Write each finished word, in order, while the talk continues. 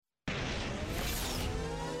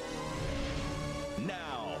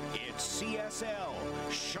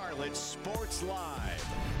CSL, Charlotte Sports Live.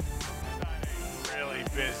 Really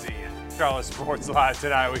busy Charlotte Sports Live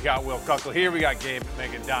tonight. We got Will Kuckel here. We got Gabe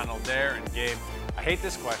McDonald there. And Gabe, I hate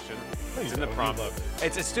this question. He's in the prompt.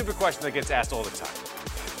 It's a stupid question that gets asked all the time.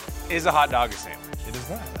 Is a hot dog a sandwich? It is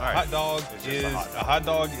not. Right. A hot dog is a hot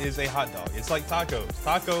dog is a hot dog. It's like tacos.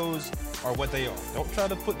 Tacos are what they are. Don't try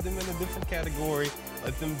to put them in a different category.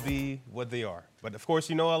 Let them be what they are. But of course,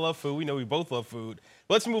 you know I love food. We know we both love food.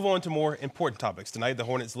 Let's move on to more important topics. Tonight, the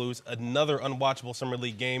Hornets lose another unwatchable Summer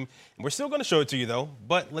League game. And we're still going to show it to you, though.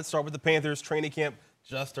 But let's start with the Panthers training camp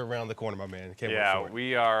just around the corner, my man.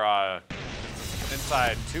 We are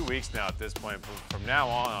inside 2 weeks now at this point. From now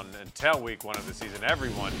on until week 1 of the season,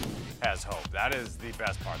 everyone has hope. That is the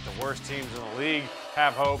best part. The worst teams in the league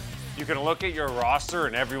have hope. You can look at your roster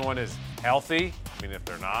and everyone is healthy. I mean, if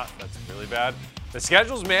they're not, that's really bad. The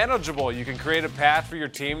schedule's manageable. You can create a path for your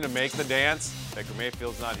team to make the dance. Baker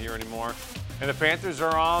Mayfield's not here anymore. And the Panthers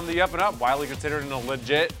are on the up and up, widely considered a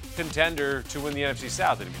legit contender to win the NFC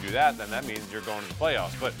South. And if you do that, then that means you're going to the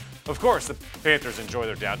playoffs. But, of course, the Panthers enjoy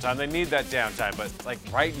their downtime. They need that downtime. But, like,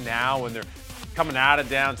 right now when they're coming out of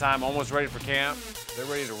downtime, almost ready for camp, they're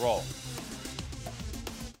ready to roll.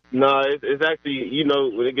 No, it's actually, you know,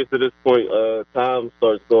 when it gets to this point, time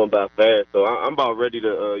starts going by fast. So I'm about ready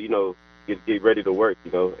to, get ready to work,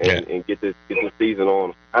 and get this season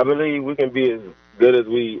on. I believe we can be as good as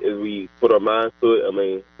we put our minds to it. I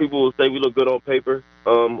mean, people will say we look good on paper,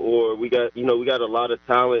 or we got a lot of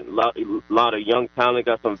talent, a lot of young talent,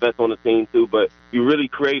 got some vets on the team too. But you really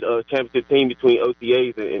create a championship team between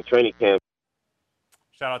OTAs and training camp.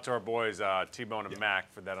 Shout out to our boys, T-Bone and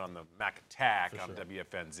Mac, for that on the Mac Attack on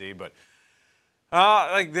WFNZ. But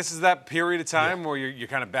this is that period of time where you're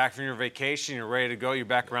kind of back from your vacation, you're ready to go, you're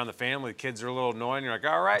back around the family, the kids are a little annoying, you're like,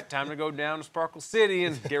 all right, time to go down to Sparkle City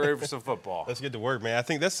and get ready for some football. Let's get to work, man. I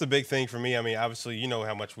think that's the big thing for me. I mean, obviously, you know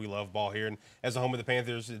how much we love ball here, and as a home of the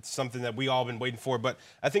Panthers, it's something that we all been waiting for. But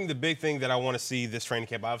I think the big thing that I want to see this training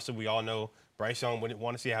camp, obviously, we all know Bryce Young would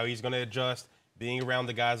want to see how he's going to adjust, being around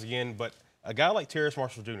the guys again, but a guy like Terrace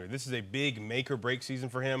Marshall Jr., this is a big make-or-break season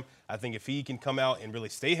for him. I think if he can come out and really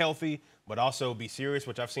stay healthy, but also be serious,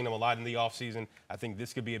 which I've seen him a lot in the offseason, I think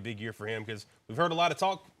this could be a big year for him because we've heard a lot of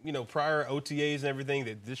talk, prior OTAs and everything,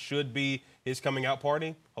 that this should be his coming-out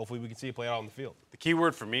party. Hopefully we can see it play out on the field. The key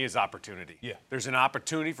word for me is opportunity. Yeah. There's an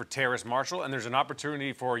opportunity for Terrace Marshall, and there's an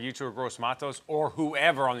opportunity for Yetur Gross-Matos or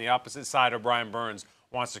whoever on the opposite side of Brian Burns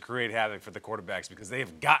wants to create havoc for the quarterbacks because they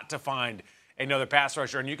have got to find another pass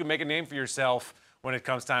rusher, and you can make a name for yourself when it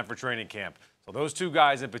comes time for training camp. So those two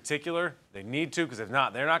guys in particular, they need to, because if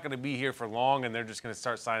not, they're not going to be here for long, and they're just going to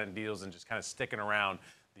start signing deals and just kind of sticking around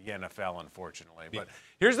the NFL, unfortunately. But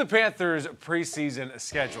here's the Panthers' preseason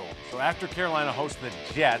schedule. So after Carolina hosts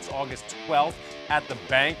the Jets August 12th at the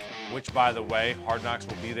Bank, which, by the way, Hard Knocks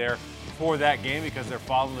will be there for that game because they're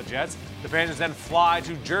following the Jets, the Panthers then fly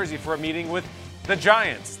to Jersey for a meeting with the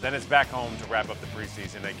Giants. Then it's back home to wrap up the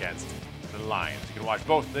preseason against the Lions. You can watch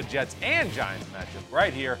both the Jets and Giants matchup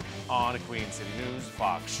right here on Queen City News,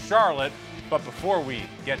 Fox Charlotte. But before we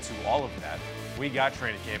get to all of that, we got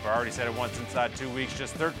training camp. I already said it once, inside 2 weeks,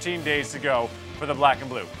 just 13 days to go for the Black and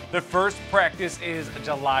Blue. The first practice is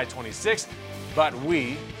July 26th, but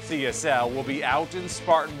we, CSL, will be out in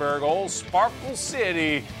Spartanburg, old Sparkle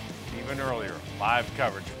City, even earlier. Live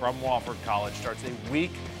coverage from Wofford College starts a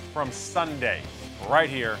week from Sunday, right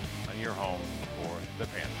here on your home for the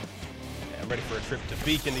Panthers. I'm ready for a trip to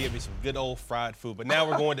Beacon to give me some good old fried food. But now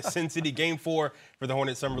we're going to Sin City, Game 4 for the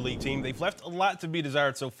Hornets Summer League team. They've left a lot to be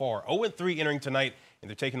desired so far. 0-3 entering tonight, and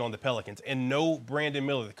they're taking on the Pelicans. And no Brandon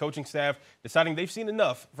Miller, the coaching staff, deciding they've seen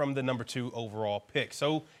enough from the number 2 overall pick.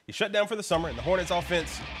 So he shut down for the summer, and the Hornets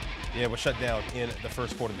offense, was shut down in the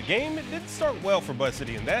first quarter of the game. It didn't start well for Bud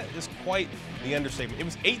City, and that is quite the understatement. It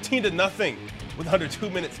was 18-0 with under 2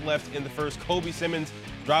 minutes left in the first. Kobe Simmons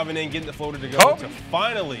driving in, getting the floater to go to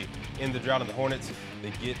finally end the drought of the Hornets.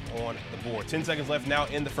 They get on the board. 10 seconds left now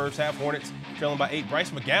in the first half. Hornets trailing by 8.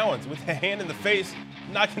 Bryce McGowan's with a hand in the face,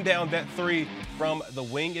 knocking down that 3 from the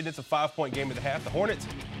wing. And it's a 5-point game at the half. The Hornets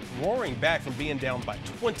roaring back from being down by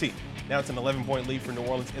 20. Now it's an 11-point lead for New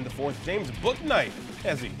Orleans in the fourth. James Bouknight,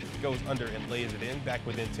 as he goes under and lays it in, back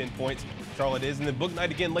within 10 points. Charlotte is. And then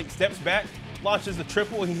Bouknight again late steps back, launches the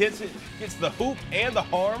triple. He hits it, gets the hoop and the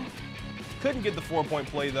harm. Couldn't get the 4-point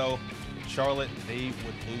play, though. Charlotte, they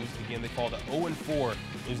would lose again. They fall to 0-4,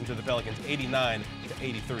 losing to the Pelicans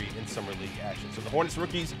 89-83 in Summer League action. So the Hornets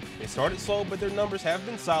rookies, they started slow, but their numbers have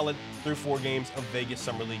been solid through 4 games of Vegas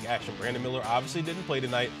Summer League action. Brandon Miller obviously didn't play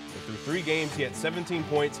tonight, but through 3 games, he had 17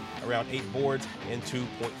 points, around 8 boards, and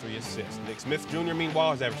 2.3 assists. Nick Smith Jr.,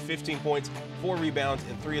 meanwhile, has averaged 15 points, 4 rebounds,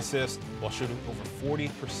 and 3 assists, while shooting over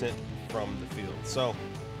 40% from the field. So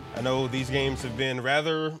I know these games have been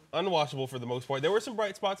rather unwatchable for the most part. There were some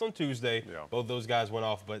bright spots on Tuesday. Yeah. Both those guys went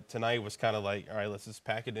off, but tonight was kind of like, all right, let's just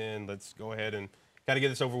pack it in. Let's go ahead and kind of get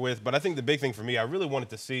this over with. But I think the big thing for me, I really wanted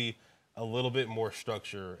to see a little bit more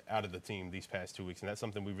structure out of the team these past 2 weeks, and that's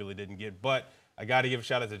something we really didn't get. But I got to give a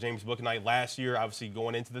shout out to James Bouknight last year, obviously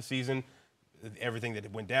going into the season. Everything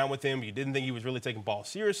that went down with him, you didn't think he was really taking ball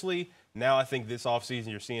seriously. Now I think this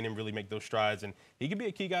offseason you're seeing him really make those strides, and he could be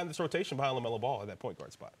a key guy in this rotation behind LaMelo Ball at that point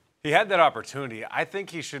guard spot. He had that opportunity. I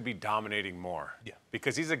think he should be dominating more. Yeah.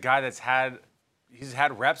 Because he's a guy that's had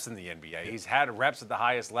reps in the NBA. Yeah. He's had reps at the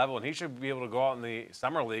highest level, and he should be able to go out in the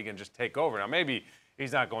summer league and just take over. Now maybe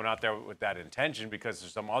he's not going out there with that intention because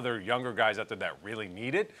there's some other younger guys out there that really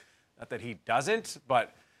need it. Not that he doesn't,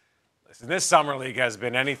 but listen, this summer league has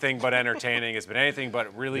been anything but entertaining. It's been anything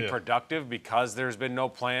but really productive because there's been no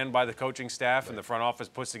plan by the coaching staff and the front office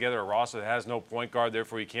puts together a roster that has no point guard,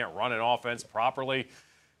 therefore you can't run an offense properly.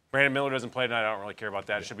 Brandon Miller doesn't play tonight. I don't really care about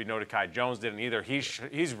that. It should be noted Kai Jones didn't either.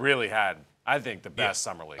 He's really had, I think, the best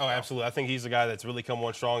summer league. Oh, absolutely. I think he's the guy that's really come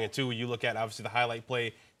on strong. And, 2, when you look at, obviously, the highlight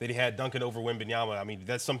play that he had dunking over Wembanyama, I mean,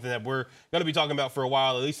 that's something that we're going to be talking about for a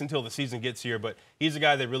while, at least until the season gets here. But he's a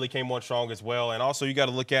guy that really came on strong as well. And also you got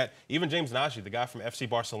to look at even James Naji, the guy from FC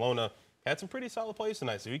Barcelona, had some pretty solid plays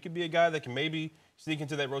tonight. So he could be a guy that can maybe sneak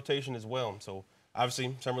into that rotation as well. So,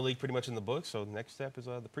 obviously, summer league pretty much in the books. So the next step is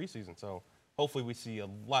the preseason. So hopefully we see a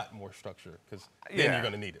lot more structure because then you're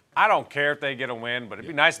going to need it. I don't care if they get a win, but it'd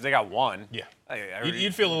be nice if they got one. Yeah.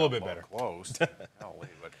 You'd feel a little bit better. Close. But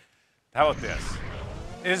how about this?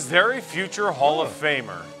 Is there a future Hall of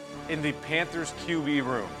Famer in the Panthers QB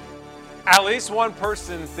room? At least one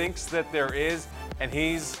person thinks that there is, and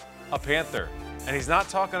he's a Panther. And he's not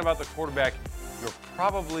talking about the quarterback you're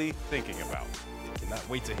probably thinking about. Cannot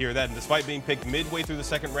wait to hear that. And despite being picked midway through the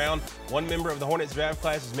second round, one member of the Hornets draft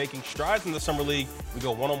class is making strides in the summer league. We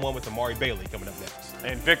go one-on-one with Amari Bailey coming up next.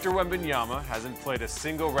 And Victor Wembanyama hasn't played a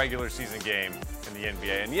single regular season game in the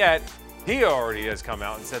NBA, and yet he already has come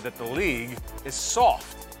out and said that the league is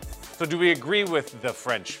soft. So do we agree with the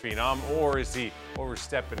French phenom, or is he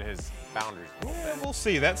overstepping his boundaries a little bit? We'll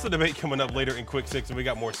see. That's the debate coming up later in Quick Six, and we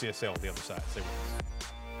got more CSL on the other side. Stay with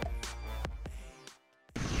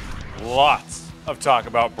us. Lots of talk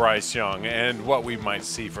about Bryce Young and what we might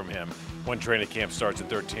see from him when training camp starts in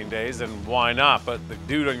 13 days, and why not? But the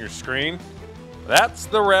dude on your screen, that's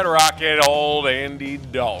the Red Rocket, old Andy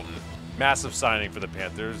Dalton. Massive signing for the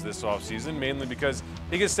Panthers this offseason, mainly because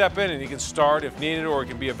he can step in and he can start if needed, or he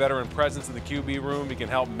can be a veteran presence in the QB room. He can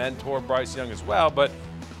help mentor Bryce Young as well. But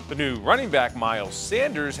the new running back, Miles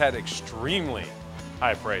Sanders, had extremely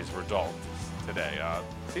high praise for Dalton today.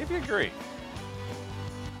 See if you agree.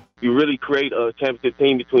 You really create a championship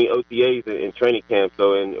team between OTAs and training camp.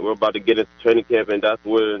 So, and we're about to get into training camp, and that's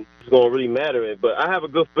where it's going to really matter. But I have a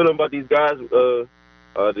good feeling about these guys.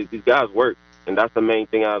 These guys work, and that's the main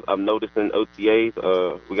thing I've noticed in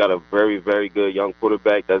OTAs. We got a very, very good young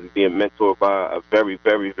quarterback that's being mentored by a very,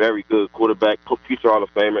 very, very good quarterback, future Hall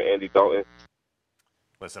of Famer, Andy Dalton.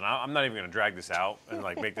 Listen, I'm not even going to drag this out and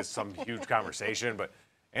make this some huge conversation, but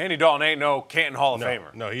Andy Dalton ain't no Canton Hall of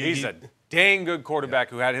Famer. No, he's a dang good quarterback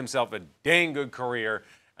who had himself a dang good career,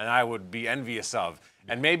 and I would be envious of.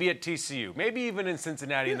 And maybe at TCU, maybe even in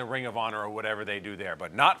Cincinnati in the Ring of Honor or whatever they do there,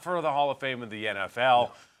 but not for the Hall of Fame of the NFL.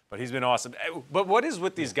 No. But he's been awesome. But what is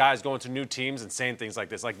with these guys going to new teams and saying things like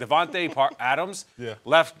this? Like Devontae Adams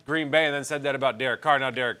left Green Bay and then said that about Derek Carr.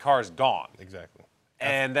 Now Derek Carr's gone. Exactly.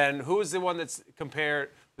 And then who is the one that's compared?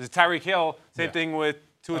 Was it Tyreek Hill? Same thing with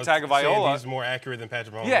Tua Tagovailoa. He's more accurate than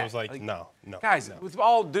Patrick Mahomes. Yeah. I was like, no. Guys, with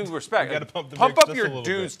all due respect, you gotta pump up your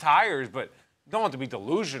dude's tires, but you don't have to be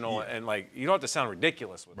delusional and you don't have to sound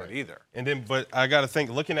ridiculous with it either. And then, but I got to think,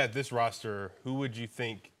 looking at this roster, who would you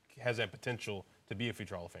think has that potential to be a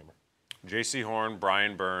future Hall of Famer? J.C. Horn,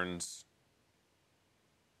 Brian Burns.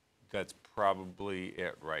 That's probably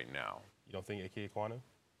it right now. You don't think A.K. Aquanu?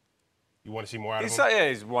 You want to see more out of him? Yeah,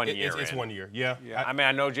 he's 1 year. It's 1 year. Yeah. I mean,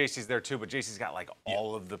 I know JC's there too, but JC's got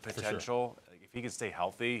all of the potential. Sure. If he can stay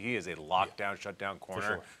healthy, he is a lockdown, shutdown corner.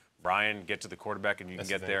 Sure. Brian, get to the quarterback and you can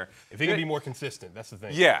get there. If he can be more consistent, that's the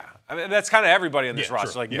thing. Yeah. I mean, that's kind of everybody on this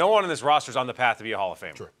roster. True. No one on this roster is on the path to be a Hall of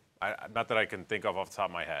Famer. True. Not that I can think of off the top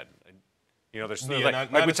of my head. There's Yeah,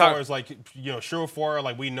 like not we as far talk. as surefire,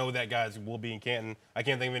 like we know that guys will be in Canton. I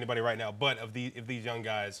can't think of anybody right now, but if these young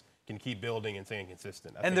guys can keep building and staying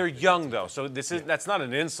consistent. And they're young though, so that's not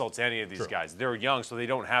an insult to any of these guys. They're young, so they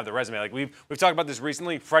don't have the resume. Like we've talked about this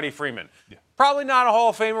recently. Freddie Freeman, probably not a Hall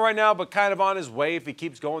of Famer right now, but kind of on his way if he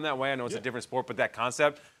keeps going that way. I know it's a different sport, but that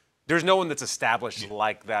concept, there's no one that's established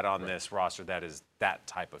like that on this roster that is that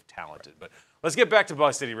type of talented. But let's get back to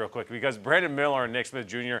Buzz City real quick because Brandon Miller and Nick Smith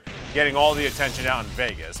Jr. getting all the attention out in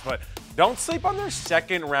Vegas. But don't sleep on their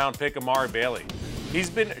second-round pick, Amari Bailey. He's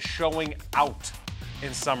been showing out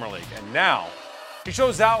in Summer League, and now he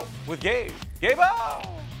shows out with Gabe. Gabe-o!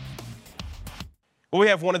 Well, we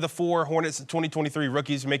have one of the 4 Hornets 2023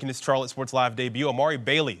 rookies making his Charlotte Sports Live debut, Amari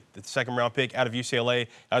Bailey, the second-round pick out of UCLA.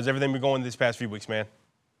 How's everything been going these past few weeks, man?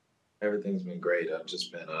 Everything's been great. I've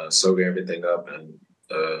just been soaking everything up and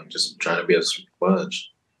just trying to be a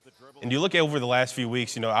sponge. And you look over the last few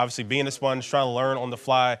weeks, obviously being a sponge, trying to learn on the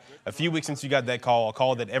fly. A few weeks since you got that call, a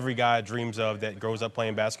call that every guy dreams of that grows up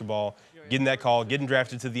playing basketball, getting that call, getting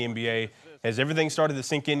drafted to the NBA. Has everything started to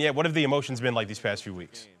sink in yet? What have the emotions been like these past few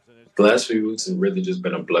weeks? The last few weeks have really just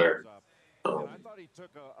been a blur.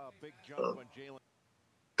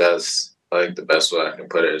 That's like the best way I can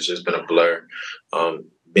put it. It's just been a blur.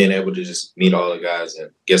 Being able to just meet all the guys and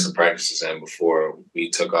get some practices in before we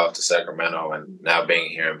took off to Sacramento, and now being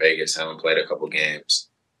here in Vegas, having played a couple games,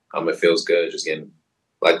 it feels good just getting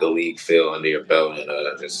like the league feel under your belt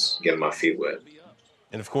and just getting my feet wet.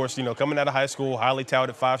 And of course, coming out of high school, highly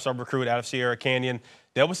touted 5-star recruit out of Sierra Canyon,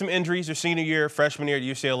 dealt with some injuries your senior year, freshman year at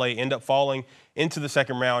UCLA, end up falling into the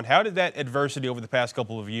second round. How did that adversity over the past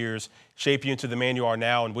couple of years shape you into the man you are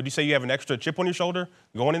now? And would you say you have an extra chip on your shoulder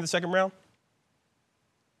going in the second round?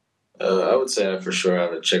 I would say I for sure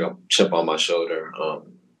have a chip on my shoulder.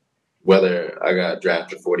 Whether I got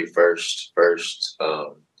drafted 41st, first,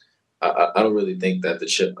 I don't really think that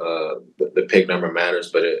the pick number matters,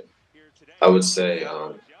 but I would say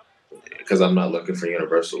because I'm not looking for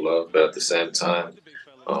universal love, but at the same time,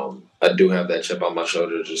 I do have that chip on my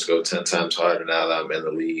shoulder to just go 10 times harder now that I'm in the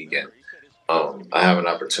league, and I have an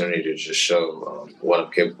opportunity to just show what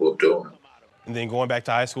I'm capable of doing. And then going back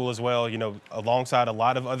to high school as well, alongside a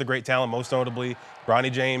lot of other great talent, most notably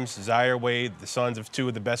Bronny James, Zaire Wade, the sons of 2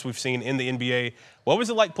 of the best we've seen in the NBA. What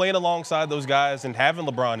was it like playing alongside those guys and having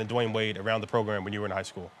LeBron and Dwayne Wade around the program when you were in high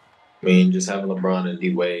school? I mean, just having LeBron and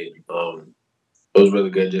D Wade, it was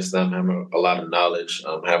really good. Just them having a lot of knowledge,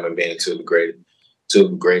 having been two of the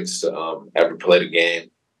greats to ever play the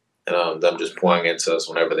game, and them just pouring into us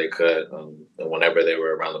whenever they could and whenever they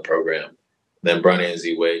were around the program. Then Bronny and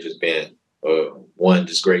Z Wade just being one,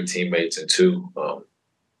 just great teammates, and 2,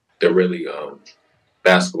 they're really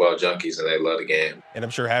basketball junkies and they love the game. And I'm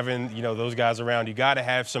sure having, those guys around, you got to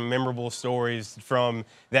have some memorable stories from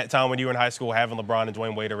that time when you were in high school, having LeBron and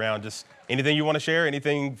Dwayne Wade around. Just anything you want to share,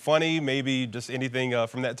 anything funny, maybe just anything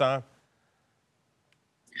from that time?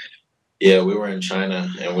 Yeah, we were in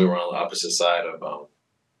China and we were on the opposite side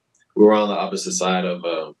of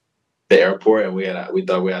the airport, and we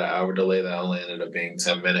thought we had an hour delay that only ended up being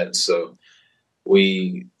 10 minutes. So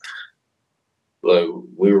we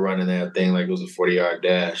were running that thing like it was a 40-yard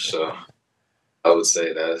dash. So I would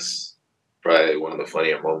say that's probably one of the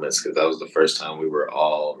funnier moments because that was the first time we were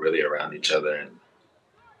all really around each other, and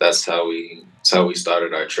that's how we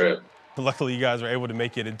started our trip. Luckily, you guys were able to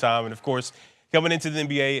make it in time, and of course, coming into the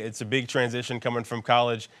NBA, it's a big transition coming from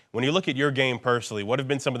college. When you look at your game personally, what have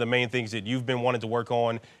been some of the main things that you've been wanting to work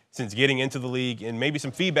on since getting into the league, and maybe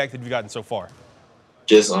some feedback that you've gotten so far?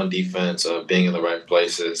 Just on defense, being in the right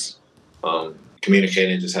places,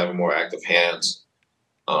 communicating, just having more active hands,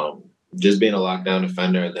 just being a lockdown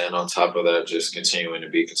defender, and then on top of that, just continuing to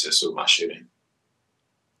be consistent with my shooting.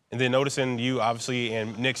 And then noticing you, obviously,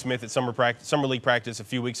 and Nick Smith at summer league practice a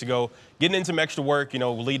few weeks ago, getting into some extra work,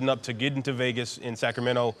 leading up to getting to Vegas in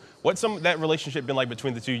Sacramento. What's that relationship been like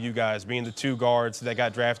between the two of you guys, being the 2 guards that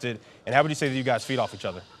got drafted? And how would you say that you guys feed off each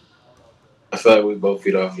other? I feel like we both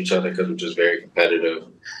feed off each other because we're just very competitive.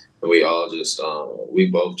 And we all just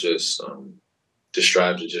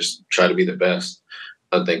strive to just try to be the best.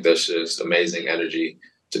 I think that's just amazing energy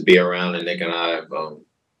to be around. And Nick and I,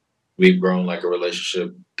 we've grown like a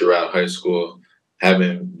relationship throughout high school,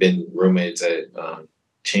 having been roommates at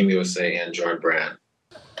Team USA and Jordan Brand.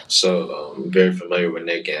 So I'm very familiar with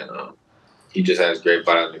Nick, and he just has great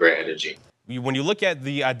vibes and great energy. When you look at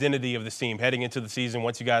the identity of this team heading into the season,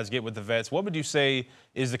 once you guys get with the vets, what would you say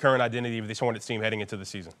is the current identity of this Hornets team heading into the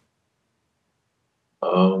season?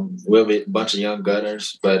 We'll be a bunch of young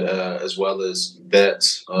gunners, but as well as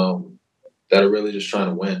vets that are really just trying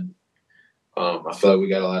to win. I feel like we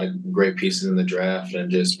got a lot of great pieces in the draft,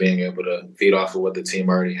 and just being able to feed off of what the team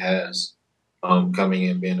already has, coming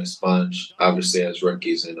in, being a sponge, obviously as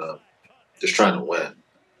rookies, and just trying to win.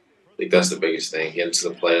 I think that's the biggest thing. Get into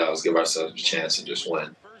the playoffs, give ourselves a chance to just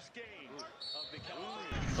win.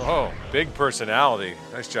 Oh, big personality.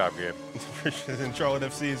 Nice job, Gabe. And Charlotte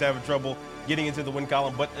FC is having trouble getting into the win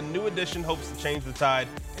column, but a new addition hopes to change the tide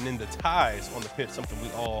and end the ties on the pitch, something we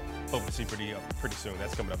all hope to see pretty soon.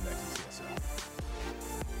 That's coming up next in CSL.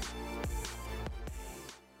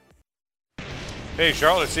 Hey,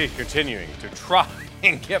 Charlotte FC continuing to try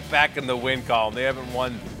and get back in the win column. They haven't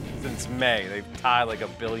won since May. They've tied like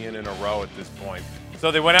 $1 billion in a row at this point. So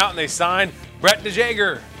they went out and they signed Brett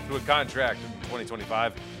DeJager to a contract in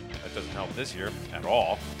 2025. That doesn't help this year at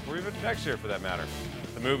all, or even next year for that matter.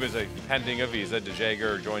 The move is pending a visa.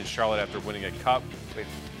 DeJager joins Charlotte after winning a cup. Wait,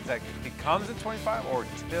 it comes in 25 or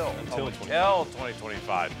until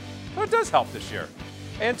 2025? So it does help this year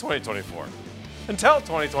and 2024. Until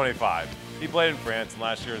 2025. He played in France, and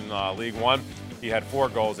last year in League One, he had 4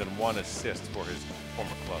 goals and 1 assist for his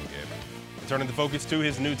former club, Gabe. Turning the focus to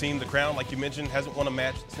his new team, the Crown, like you mentioned, hasn't won a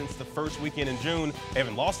match since the first weekend in June. They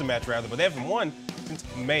haven't lost a match, rather, but they haven't won since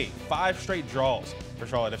May. 5 straight draws for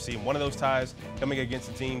Charlotte FC. And one of those ties coming against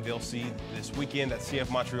the team they'll see this weekend at CF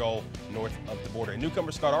Montreal, north of the border. And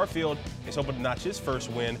newcomer Scott Arfield is hoping to notch his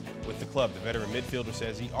first win with the club. The veteran midfielder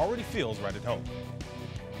says he already feels right at home.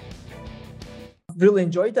 Really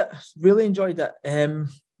enjoyed it.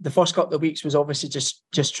 The first couple of weeks was obviously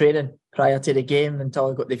just training prior to the game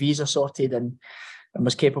until I got the visa sorted and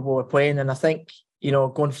was capable of playing. And I think,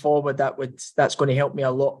 going forward, that's going to help me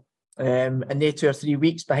a lot. In the 2 or 3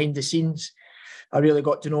 weeks behind the scenes, I really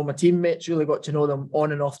got to know my teammates, really got to know them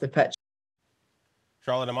on and off the pitch.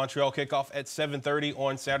 Charlotte and Montreal kickoff at 7:30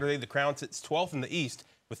 on Saturday. The Crown sits 12th in the East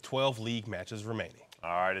with 12 league matches remaining. All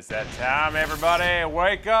right, it's that time, everybody.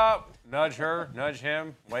 Wake up. Nudge her, nudge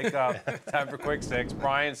him. Wake up. Time for Quick Six.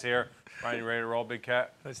 Brian's here. Brian, you ready to roll, big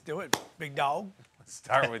cat? Let's do it, big dog. Let's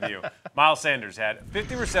start with you. Miles Sanders had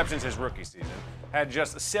 50 receptions his rookie season, had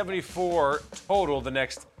just 74 total the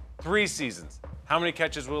next 3 seasons. How many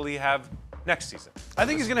catches will he have next season? I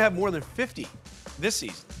think he's going to have more than 50 this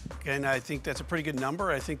season. And I think that's a pretty good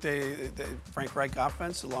number. I think the Frank Reich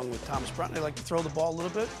offense, along with Thomas Broughton, they like to throw the ball a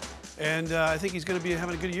little bit. And I think he's going to be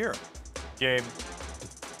having a good year. Gabe,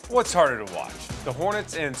 what's harder to watch? The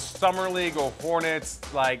Hornets in Summer League or Hornets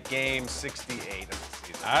like game 68 of the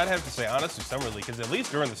season? I'd have to say, honestly, Summer League, because at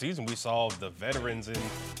least during the season we saw the veterans and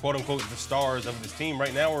quote-unquote the stars of this team.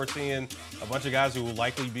 Right now we're seeing a bunch of guys who will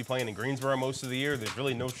likely be playing in Greensboro most of the year. There's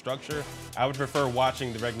really no structure. I would prefer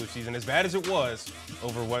watching the regular season, as bad as it was,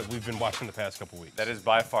 over what we've been watching the past couple weeks. That is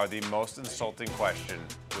by far the most insulting question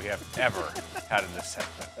we have ever had in this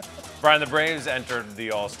segment. Brian, the Braves entered the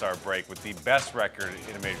All-Star break with the best record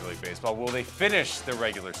in Major League Baseball. Will they finish the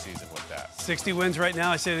regular season with that? 60 wins right now.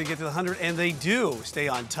 I say they get to the 100, and they do stay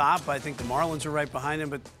on top. I think the Marlins are right behind them,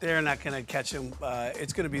 but they're not going to catch them.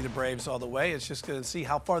 It's going to be the Braves all the way. It's just going to see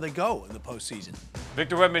how far they go in the postseason.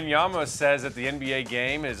 Victor Wembanyama says that the NBA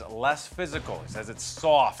game is less physical. He says it's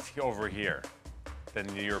soft over here than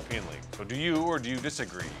the European League. So do you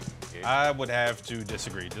disagree? Gabe? I would have to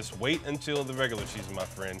disagree. Just wait until the regular season, my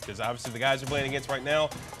friend, because obviously the guys you're playing against right now,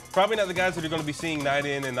 probably not the guys that you're going to be seeing night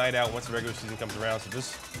in and night out once the regular season comes around. So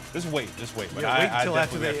just wait. But yeah, wait until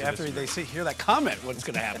after they hear that comment, what's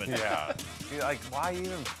going to happen. Yeah. Like, why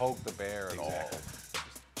even poke the bear at all?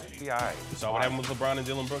 Be all right. You saw what happened with LeBron and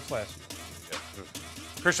Dylan Brooks last year. Yeah.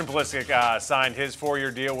 Christian Pulisic signed his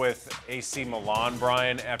 4-year deal with AC Milan,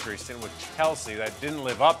 Brian, after a stint with Chelsea that didn't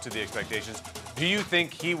live up to the expectations. Do you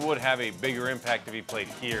think he would have a bigger impact if he played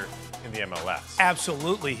here in the MLS?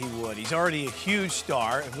 Absolutely he would. He's already a huge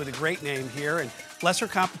star with a great name here and lesser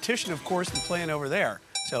competition, of course, than playing over there.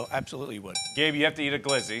 So absolutely would. Gabe, you have to eat a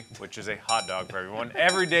glizzy, which is a hot dog for everyone,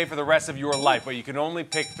 every day for the rest of your life, but you can only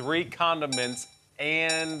pick 3 condiments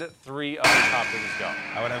and 3 other toppings. Go.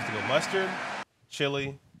 I would have to go mustard,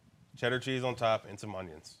 chili, cheddar cheese on top, and some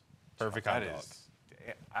onions. Perfect hot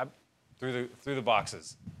dog. Through the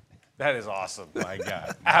boxes. That is awesome. My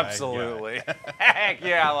God. Absolutely. Heck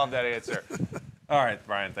yeah, I love that answer. All right,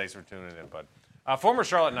 Brian, thanks for tuning in, bud. Former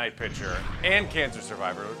Charlotte Knight pitcher and cancer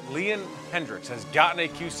survivor Leon Hendricks has gotten a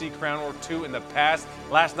QC crown or 2 in the past.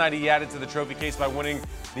 Last night he added to the trophy case by winning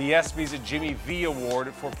the ESPY's Jimmy V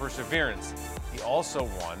Award for Perseverance. He also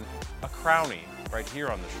won a crownie right here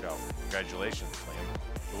on the show. Congratulations,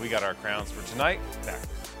 Liam. So we got our crowns for tonight. Back.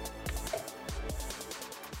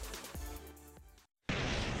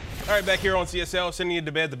 All right, back here on CSL, sending you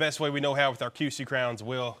to bed the best way we know how with our QC crowns.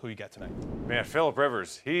 Will, who you got tonight? Man, Phillip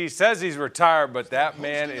Rivers. He says he's retired, but that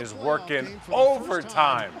man is working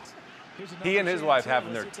overtime. He and his wife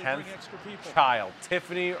having their 10th child,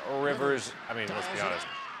 Tiffany Rivers. I mean, let's be honest,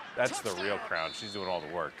 that's the real crown. She's doing all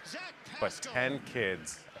the work. But 10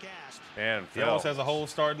 kids. Man, He almost has a whole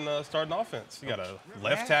starting offense. You got a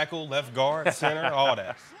left tackle, left guard, center, all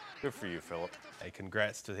that. Good for you, Phillip. Hey,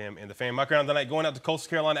 congrats to him and the family. My crown tonight going out to Coastal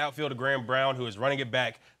Carolina outfielder Graham Brown, who is running it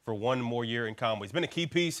back for one more year in Conway. He's been a key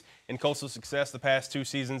piece in Coastal's success the past 2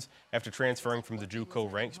 seasons after transferring from the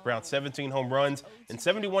JUCO ranks. Brown's 17 home runs and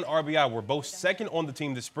 71 RBI were both second on the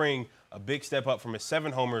team this spring, a big step up from his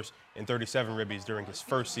 7 homers and 37 ribbies during his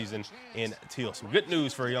first season in Teal. Some good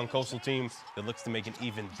news for a young Coastal team that looks to make an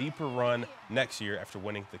even deeper run next year after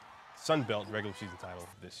winning the Sun Belt regular season title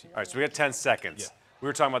this year. All right, so we got 10 seconds. Yeah. We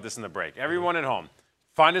were talking about this in the break. Everyone at home,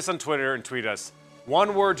 find us on Twitter and tweet us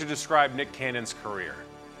one word to describe Nick Cannon's career.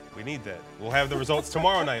 We need that. We'll have the results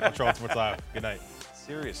tomorrow night on Charlotte Sports Live. Good night.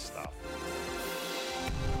 Serious stuff.